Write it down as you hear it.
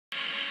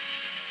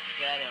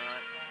that didn't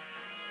work.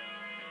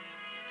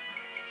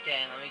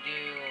 Okay, let me do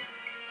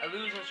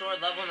Illusion Sword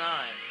level 9.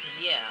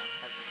 Yeah,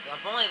 if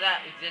only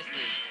that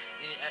existed,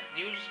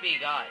 you would just be a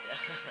god.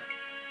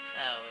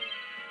 Oh, wait.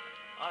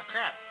 Oh,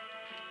 crap.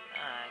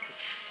 I could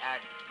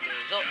add the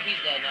result. He's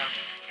dead now.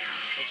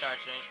 They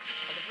charged me.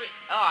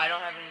 Oh, I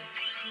don't have any.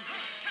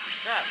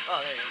 Crap.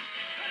 Oh, there he is.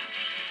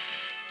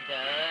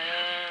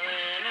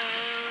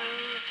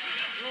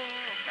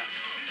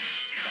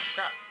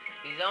 Crap.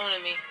 He's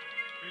owning me.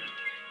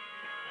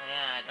 Oh,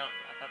 yeah, I thought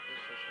this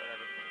was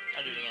whatever.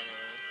 I'll do it again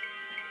anyways.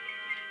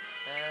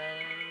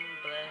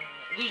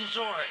 Illusion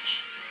Sword!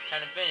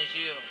 Trying to finish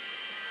you.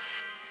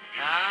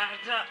 Ah,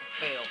 it's up.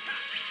 Fail.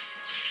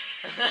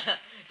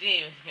 Didn't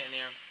even get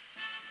near him.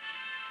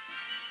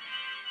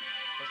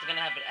 I was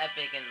gonna have an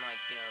epic and, like,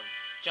 you know,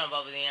 jump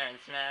up in the air and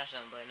smash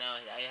him, but no,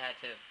 I had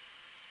to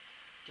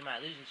do my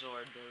Illusion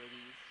Sword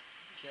abilities.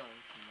 Kill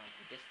him from, like,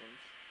 a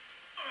distance.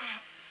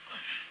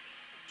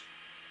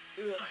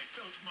 I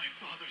felt my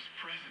father's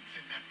presence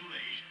in that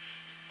blade.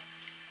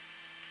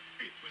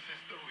 It was as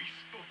though he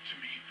spoke to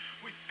me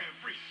with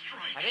every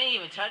strike. I didn't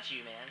even touch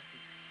you, man.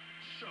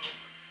 So,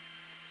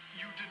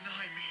 you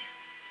deny me,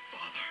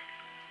 Father.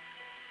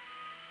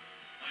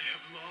 I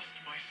have lost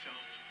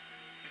myself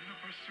in the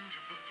pursuit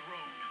of the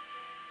throne.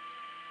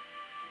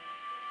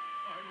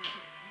 I was a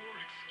poor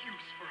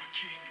excuse for a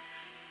king.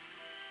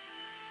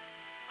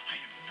 I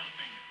am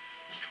nothing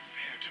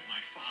compared to my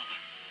father.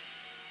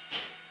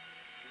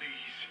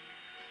 Please,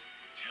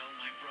 tell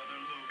my brother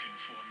Logan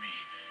for me.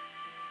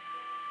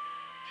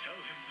 Tell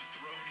him the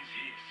throne is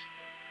his.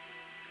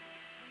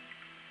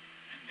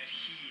 And that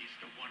he is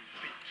the one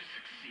fit to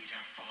succeed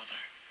our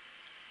father.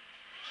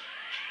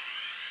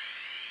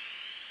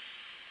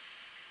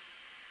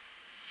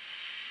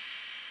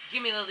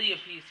 Give me the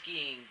Leopold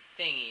skiing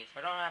thingies.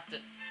 I don't have to. Yay.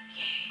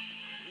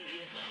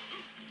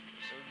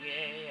 So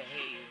yay.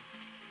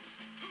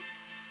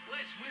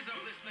 Let's whiz up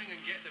this thing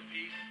and get the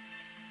piece.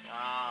 Oh,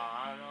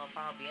 I don't know if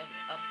I'll be able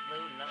to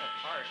upload another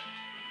part.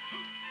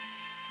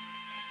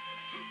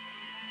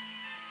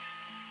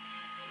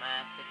 Might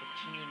have to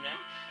continue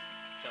next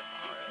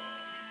tomorrow.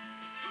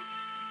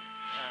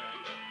 I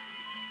don't know.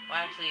 Well,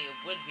 actually, it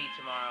would be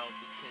tomorrow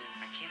because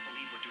I can't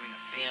believe we're doing a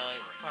you know, favor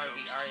it'd for a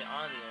probably be ghost. already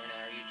on the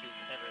internet or YouTube,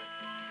 whatever.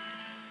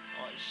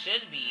 Well, it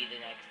should be the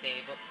next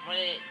day, but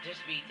wouldn't it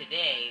just be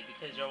today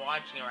because you're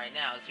watching it right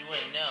now, so you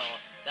wouldn't know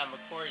that I'm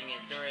recording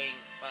it during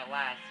my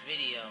last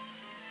video.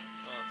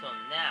 Well, until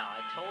now,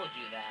 I told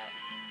you that,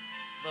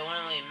 but it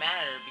wouldn't really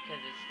matter because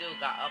it still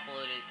got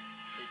uploaded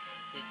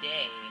the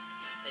day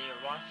that you're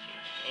watching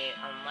it,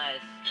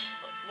 unless,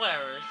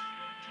 whatever, it's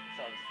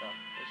all this stuff,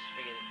 just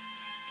figured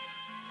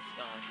it's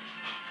gone.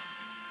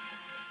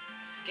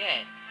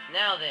 Okay,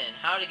 now then,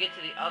 how to get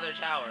to the other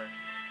tower.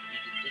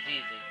 It's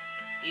easy.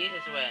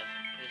 Easiest way.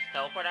 Just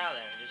teleport out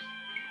there. Just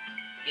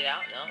get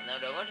out. No,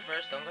 don't go to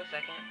first. Don't go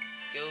second.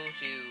 Go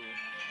to...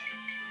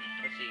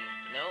 Let's see.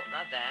 No,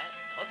 not that.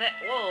 Oh, that...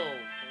 Whoa!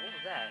 What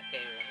was that?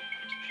 Okay,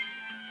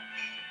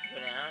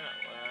 go down.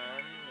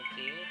 Let's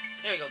see.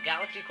 There we go.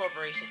 Galaxy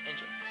Corporation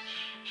entrance.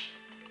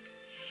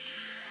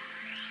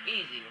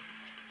 Easy.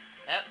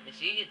 Yep, you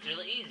see? It's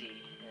really easy.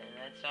 And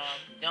that's all.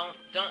 Don't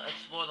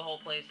explore the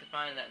whole place to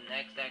find that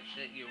next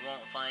exit. You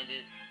won't find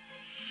it.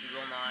 You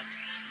will not.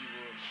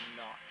 You will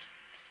not.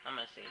 I'm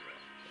gonna save it.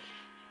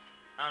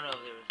 I don't know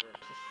if there was a...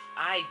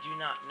 I do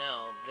not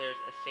know if there's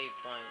a save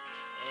point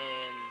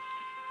in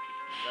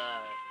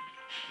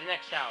the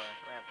next tower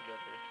we have to go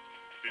through.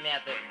 I mean,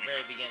 at the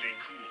very beginning.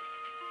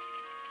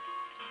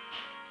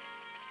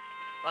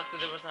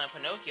 Luckily, there wasn't a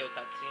Pinocchio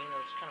cutscene.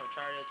 That was kind of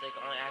retarded. It's like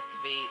only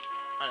activate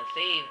on a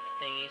save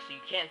thingy, so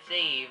you can't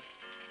save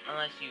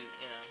unless you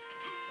know,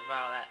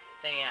 without that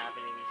thing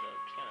happening. So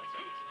it's kind of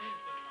sucks.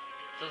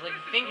 So it's like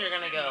you think you're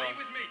gonna go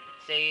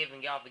save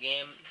and get off the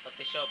game, but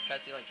they show up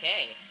cutscene like,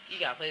 hey, you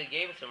gotta play the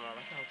game somewhere. I'm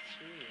like, oh,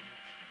 screw you.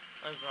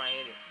 I'm just my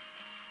idiot.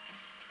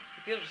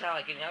 People just have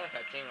like any other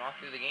cutscene, walk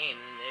through the game,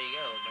 and there you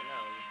go. But no,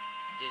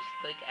 you just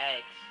click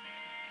X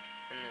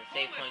and then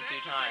save point 2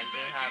 times,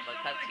 and you have a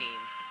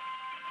cutscene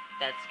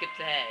that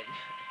skips ahead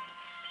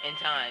in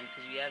time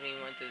because you haven't even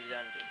went through the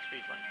dungeon. It's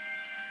pretty fun.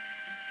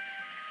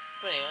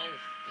 But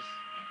anyways, just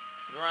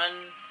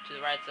run to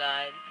the right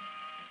side,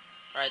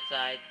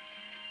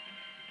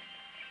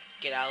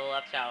 get out of the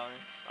left tower,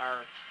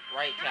 or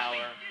right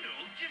tower.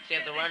 So you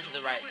have to run to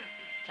the right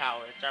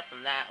tower, start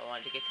from that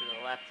one to get to the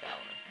left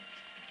tower.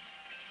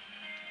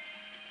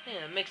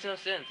 Yeah, it makes no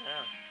sense, I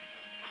know.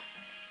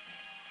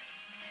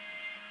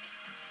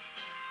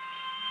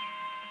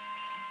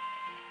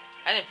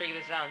 I didn't figure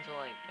this out until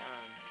like,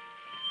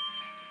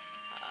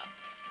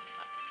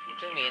 it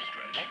took me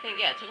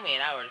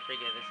an hour to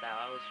figure this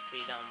out. I was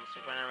pretty dumb,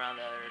 just running around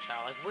the other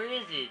tower, like, where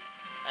is it?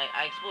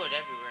 I explored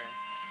everywhere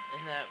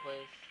in that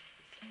place.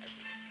 It's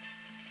everywhere.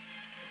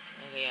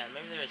 Okay, yeah,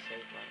 maybe there is a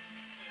save point.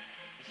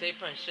 The save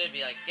point should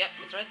be like, yep,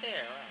 it's right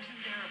there. Wow.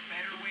 Isn't there a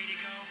better way to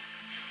go?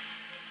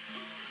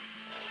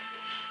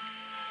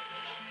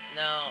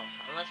 No,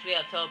 unless we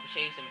have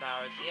teleportation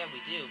powers. Yeah,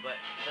 we do, but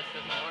this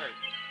doesn't work.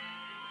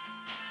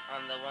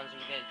 on the ones we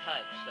didn't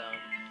touch. So,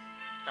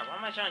 crap, why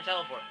am I trying to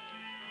teleport? I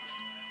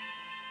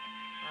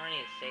don't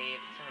need to save.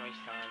 It's gonna waste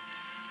time.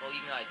 Well,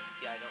 even though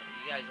you guys don't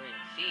even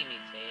see me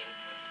save.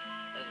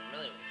 It doesn't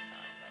really waste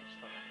time. I just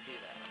don't want to do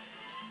that.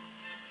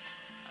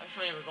 I wish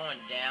when we were going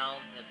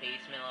down the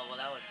basement level,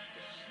 that would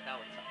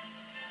suck.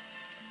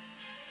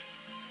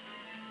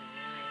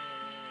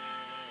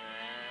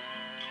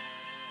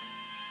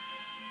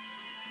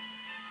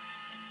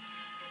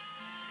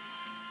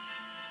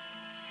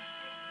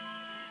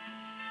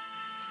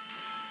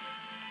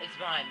 It's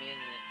behind me,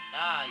 isn't it?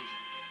 Ah,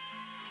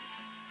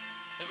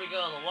 here we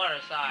go, the water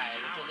side,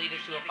 which will lead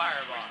us to a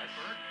fire boss.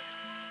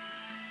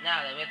 Now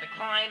then, we have to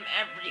climb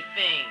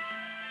everything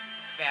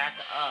back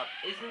up.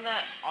 Isn't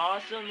that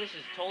awesome? This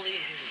is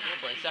totally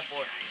incredible, except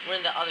for we're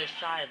in the other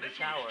side of the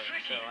tower.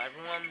 So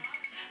everyone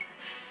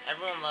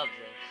loves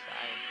this.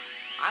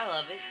 I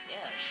love it.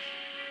 Yeah,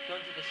 just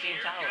going to the same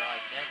tower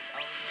like that.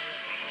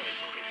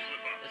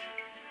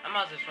 I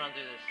might as well just run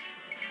through this.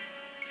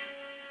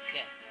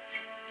 Yeah.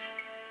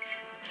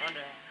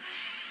 Wonder.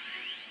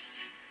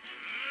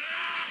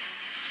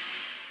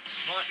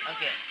 One.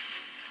 Okay.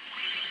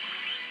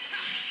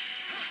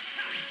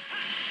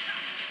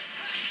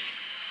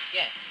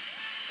 Yeah.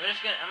 I'm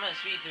gonna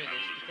speed through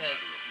this because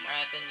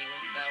alright, then you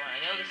went that one. I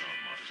know this is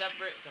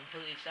separate,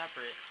 completely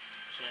separate.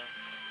 You know.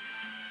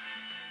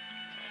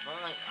 If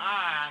only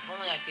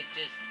I could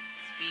just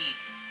speed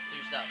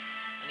through stuff.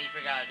 I need to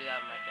figure out how to do that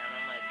with my camera.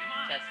 I'm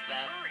gonna test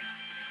that.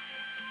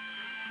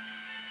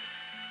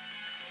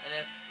 And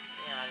if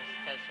I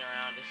just test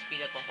around to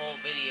speed up the whole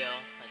video,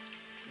 like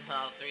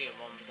all three of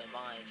them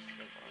combined, just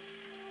make one.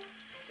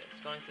 Okay,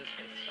 it's going to this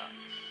place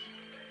sucks.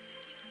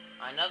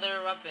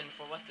 Another weapon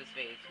for what's his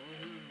face.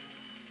 Woohoo!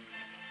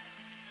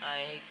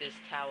 I hate this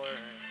tower.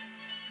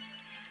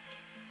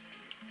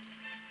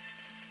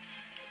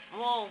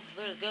 Well,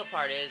 the good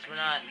part is we're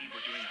not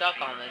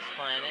stuck on this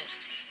planet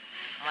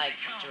like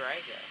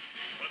Drago.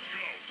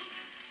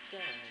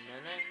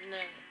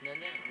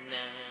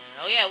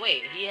 Oh yeah,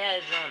 wait, he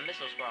has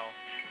missile scroll.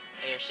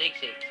 Or Shake's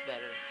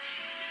better.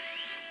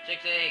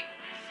 Shake's,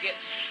 skip.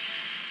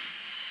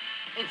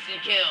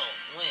 Instant kill.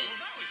 Win.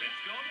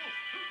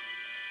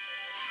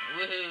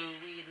 Woohoo,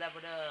 we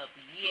leveled up.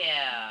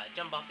 Yeah,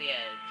 jump off the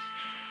edge.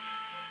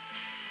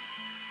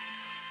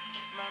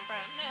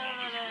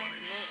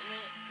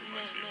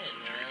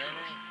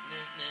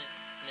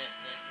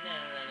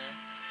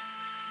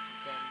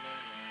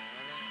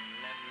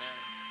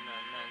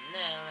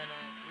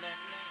 Yeah,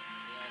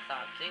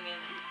 stop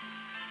singing.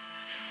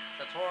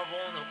 That's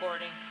horrible in the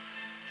recording. I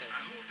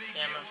hope they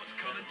Camera. get what's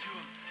coming to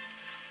them.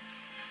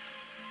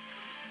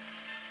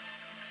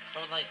 So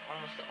like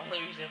almost the only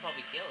reason I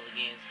probably kill the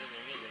game is because of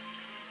their music.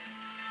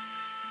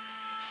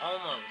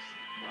 Almost.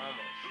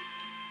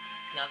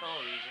 Not the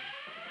whole reason.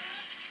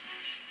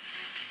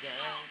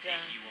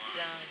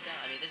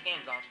 I mean, this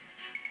game's awesome.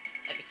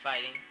 Epic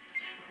fighting.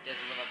 Just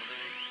live up with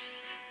it.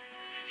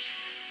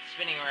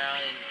 Spinning around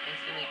and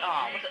instantly.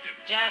 Oh, what the?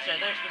 Jasher,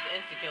 they're supposed to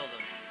insta kill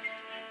them.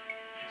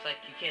 It's like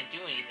you can't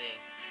do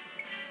anything.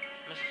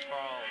 Mr.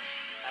 Sprawl.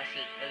 I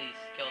should at least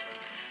kill them.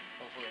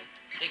 Hopefully.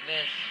 Take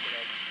this.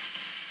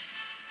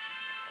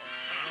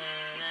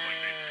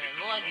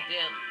 Looked like he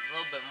did a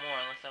little bit more,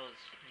 unless that was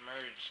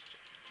merged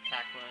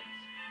attack points.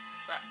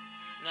 Crap.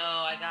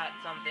 No, I got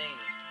something.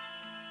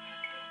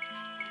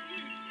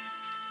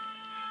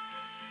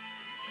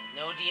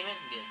 No demon?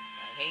 Good.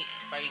 I hate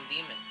fighting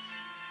demons.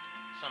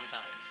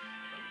 Sometimes.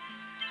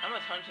 How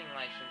much hunting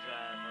license do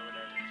I have, or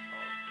whatever it's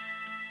called?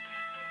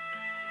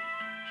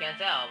 Can't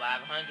tell, but I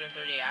have 130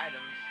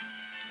 items.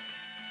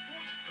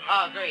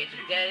 Oh, great, it's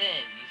a dead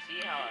end. You see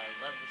how I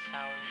love this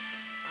tower?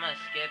 I'm gonna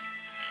skip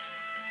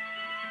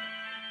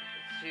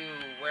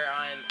to where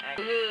I'm at.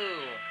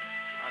 Woohoo!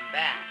 I'm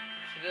back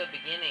to the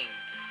beginning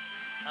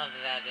of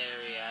that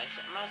area. I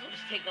might as well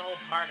just take the whole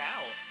part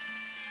out.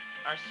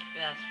 Or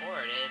fast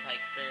forward it if I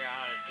can figure out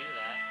how to do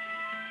that.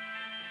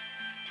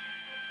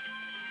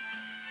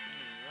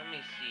 Let me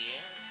see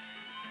here.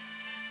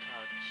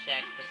 I'll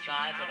check the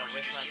sides so I don't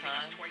waste my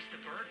time.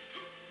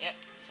 Yep,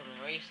 so I'm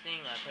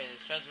wasting. I pray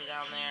there's treasure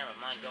down there, but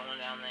I'm not going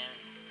down there.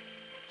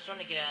 Just trying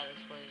to get out of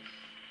this place.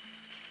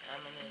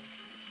 I'm gonna.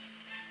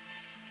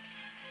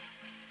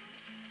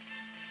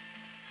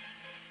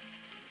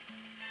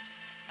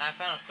 I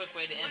found a quick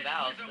way to end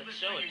battles. Let's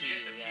show it to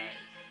you guys.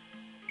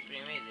 It's pretty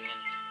amazing.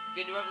 And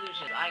good new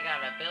revolutions. I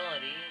got an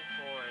ability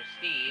for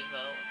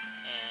Steve-O,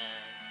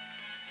 and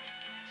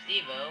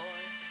Steve-O,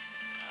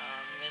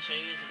 I'm gonna show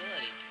you his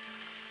ability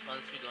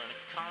once we go into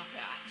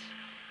combat.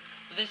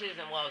 But this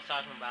isn't what I was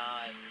talking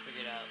about. I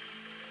figured out.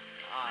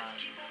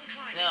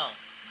 No,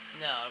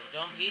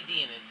 don't be a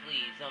demon,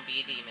 please. Don't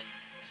be a demon.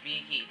 Just be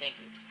a key. Thank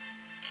you.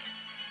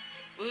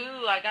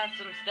 Ooh, I got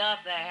some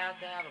stuff that I have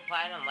to have a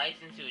platinum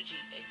license to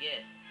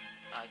get.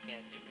 I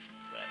can't do it.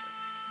 Whatever.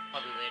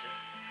 Probably later.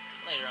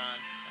 Later on,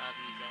 I'll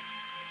use that.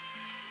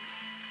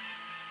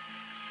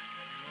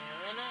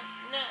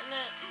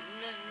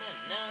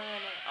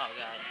 Oh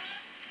god.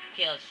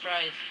 Okay, let's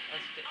try this.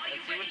 Let's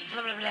see what.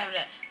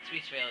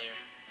 Speech failure.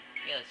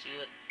 Okay, let's see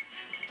what.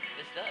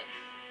 This does.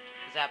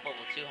 Zap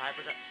level 2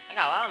 hyperdrive. I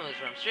got a lot of moves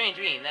from Strange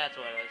Beam, that's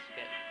what it was.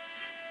 Okay.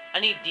 I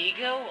need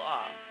Deagle?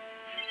 Oh.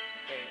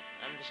 Great.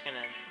 I'm just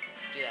gonna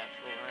do that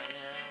for right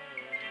now.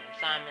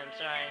 Simon, I'm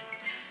sorry.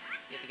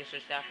 You have to get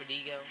switched out for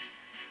Deagle.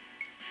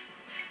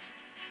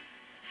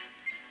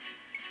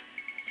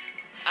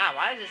 Ah,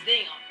 why is this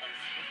thing?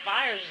 The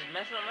fire is just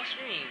messing up my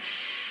screen.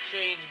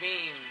 Strange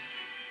Beam. 120%.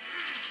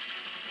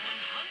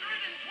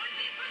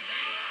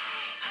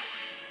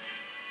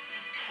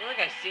 I feel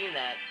like I've seen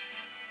that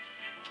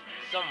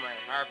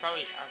somewhere. Or I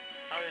probably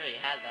already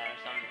had that or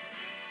something.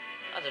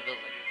 How's it feel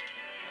like?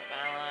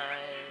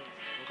 Balance.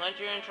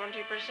 120%.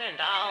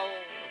 Oh,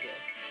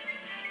 okay.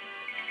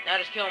 Now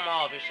just kill them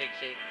all if you're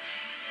 60.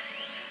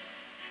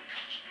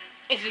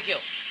 Instant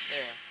kill.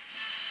 There you go.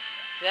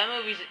 That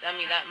move is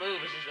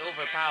just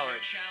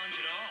overpowered. Challenge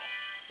at all.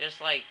 Just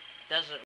like doesn't